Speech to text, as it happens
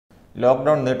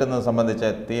Lockdown നീട്ടുന്നത് സംബന്ധിച്ച്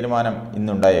തീരുമാനം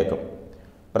ഇന്നുണ്ടായേക്കും.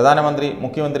 പ്രധാനമന്ത്രി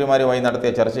മുഖ്യമന്ത്രിമാരുമായി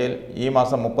നടത്തിയ ചർച്ചയിൽ ഈ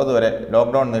മാസം 30 വരെ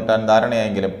ലോക്ക്ഡൌൺ നീട്ടാൻ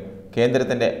ധാരണയായെങ്കിലും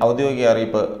കേന്ദ്രത്തിൻ്റെ ഔദ്യോഗിക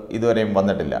അറിയിപ്പ് ഇതുവരെയും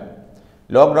വന്നിട്ടില്ല.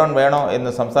 ലോക്ക്ഡൌൺ വേണോ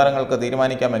എന്ന് സംസ്ഥാനങ്ങൾക്ക്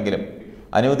തീരുമാനിക്കാമെങ്കിലും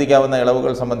അനുവദിക്കാവുന്ന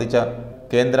ഇളവുകൾ സംബന്ധിച്ച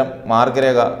കേന്ദ്രം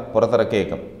മാർഗരേഖ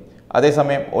പുറത്തിറക്കിയേക്കും.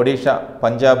 അതേസമയം ഒഡീഷ,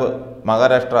 പഞ്ചാബ്,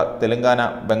 മഹാരാഷ്ട്ര, തെലങ്കാന,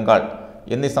 ബംഗാൾ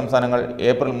എന്നീ സംസ്ഥാനങ്ങൾ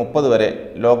ഏപ്രിൽ 30 വരെ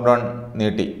ലോക്ക്ഡൌൺ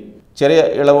നീട്ടി. ചെറിയ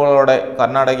ഇളവുകളോടെ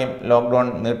കർണാടകയും ലോക്ക്ഡൌൺ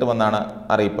നീട്ടുമെന്നാണ്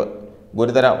അറിയിപ്പ്.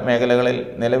 ഗുരുതര മേഖലകളിൽ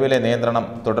നിലവിലെ നിയന്ത്രണം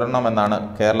തുടരണമെന്നാണ്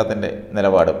കേരളത്തിൻ്റെ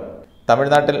നിലപാട്.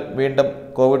 തമിഴ്നാട്ടിൽ വീണ്ടും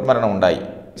കോവിഡ് മരണമുണ്ടായി.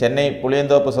 ചെന്നൈ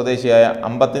പുളിയന്തോപ്പ് സ്വദേശിയായ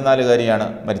 54-കാരിയാണ്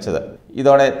മരിച്ചത്.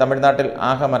 ഇതോടെ തമിഴ്നാട്ടിൽ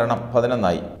ആകെ മരണം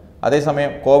 11ആയി.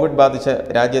 അതേസമയം കോവിഡ് ബാധിച്ച്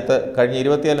രാജ്യത്ത് കഴിഞ്ഞ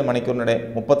 24 മണിക്കൂറിനിടെ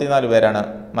 34 പേരാണ്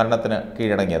മരണത്തിന്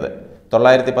കീഴടങ്ങിയത്.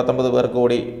 919 പേർക്ക്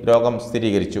കൂടി രോഗം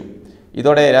സ്ഥിരീകരിച്ചു.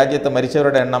 ഇതോടെ രാജ്യത്ത്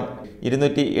മരിച്ചവരുടെ എണ്ണം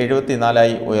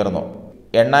 274ആയി ഉയർന്നു.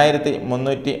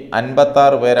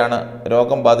 8356 പേരാണ്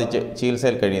രോഗം ബാധിച്ച്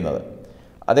ചികിത്സയിൽ കഴിയുന്നത്.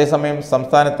 അതേസമയം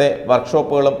സംസ്ഥാനത്തെ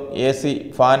വർക്ക്ഷോപ്പുകളും AC,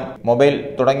 ഫാൻ, മൊബൈൽ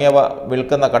തുടങ്ങിയവ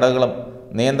വിൽക്കുന്ന കടകളും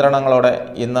നിയന്ത്രണങ്ങളോടെ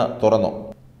ഇന്ന് തുറന്നു.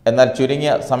 എന്നാൽ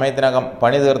ചുരുങ്ങിയ സമയത്തിനകം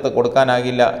പണി തീർത്ത്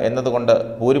കൊടുക്കാനാകില്ല എന്നതുകൊണ്ട്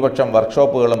ഭൂരിപക്ഷം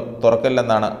വർക്ക്ഷോപ്പുകളും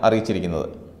തുറക്കില്ലെന്നാണ് അറിയിച്ചിരിക്കുന്നത്.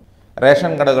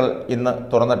 റേഷൻ കടകൾ ഇന്ന്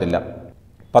തുറന്നിട്ടില്ല.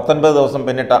 19 ദിവസം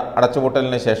പിന്നിട്ട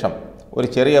അടച്ചുപൂട്ടലിന് ശേഷം ഒരു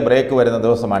ചെറിയ ബ്രേക്ക് വരുന്ന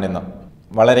ദിവസമാണിന്ന്.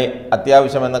 വളരെ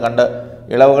അത്യാവശ്യമെന്ന് കണ്ട്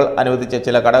ഇളവുകൾ അനുവദിച്ച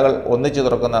ചില കടകൾ ഒന്നിച്ചു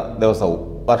തുറക്കുന്ന ദിവസവും.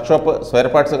 വർക്ക്ഷോപ്പ്, സ്പെയർ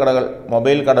പാർട്സ് കടകൾ,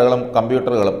 മൊബൈൽ കടകളും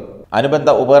കമ്പ്യൂട്ടറുകളും അനുബന്ധ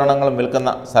ഉപകരണങ്ങളും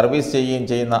വിൽക്കുന്ന സർവീസ് ചെയ്യുകയും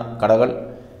ചെയ്യുന്ന കടകൾ,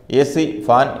 AC,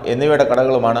 ഫാൻ എന്നിവയുടെ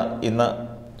കടകളുമാണ് ഇന്ന്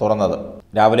തുറന്നത്.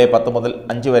 രാവിലെ 10 മുതൽ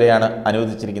 5 വരെയാണ്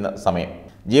അനുവദിച്ചിരിക്കുന്ന സമയം.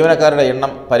 ജീവനക്കാരുടെ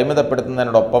എണ്ണം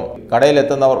പരിമിതപ്പെടുത്തുന്നതിനോടൊപ്പം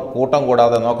കടയിലെത്തുന്നവർ കൂട്ടം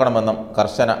കൂടാതെ നോക്കണമെന്നും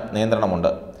കർശന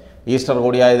നിയന്ത്രണമുണ്ട്. ഈസ്റ്റർ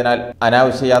കൂടിയായതിനാൽ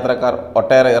അനാവശ്യ യാത്രക്കാർ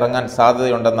ഒട്ടേറെ ഇറങ്ങാൻ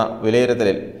സാധ്യതയുണ്ടെന്ന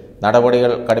വിലയിരുത്തലിൽ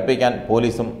നടപടികൾ കടുപ്പിക്കാൻ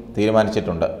പോലീസും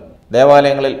തീരുമാനിച്ചിട്ടുണ്ട്.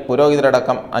 ദേവാലയങ്ങളിൽ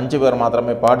പുരോഹിതരടക്കം 5 പേർ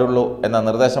മാത്രമേ പാടുള്ളൂ എന്ന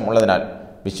നിർദ്ദേശമുള്ളതിനാൽ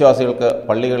വിശ്വാസികൾക്ക്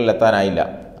പള്ളികളിലെത്താനായില്ല.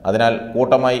 അതിനാൽ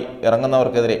കൂട്ടമായി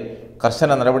ഇറങ്ങുന്നവർക്കെതിരെ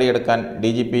കർശന നടപടിയെടുക്കാൻ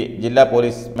DGP ജില്ലാ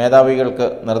പോലീസ് മേധാവികൾക്ക്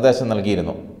നിർദ്ദേശം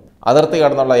നൽകിയിരുന്നു. അതിർത്തി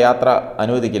കടന്നുള്ള യാത്ര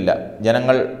അനുവദിക്കില്ല.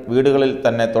 ജനങ്ങൾ വീടുകളിൽ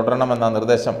തന്നെ തുടരണമെന്ന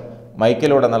നിർദ്ദേശം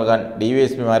മൈക്കിലൂടെ നൽകാൻ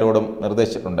DYSPമാരോടും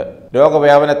നിർദ്ദേശിച്ചിട്ടുണ്ട്.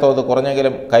 രോഗവ്യാപനത്തോത്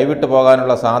കുറഞ്ഞെങ്കിലും കൈവിട്ടു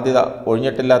പോകാനുള്ള സാധ്യത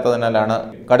ഒഴിഞ്ഞിട്ടില്ലാത്തതിനാലാണ്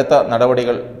കടുത്ത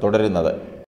നടപടികൾ തുടരുന്നത്.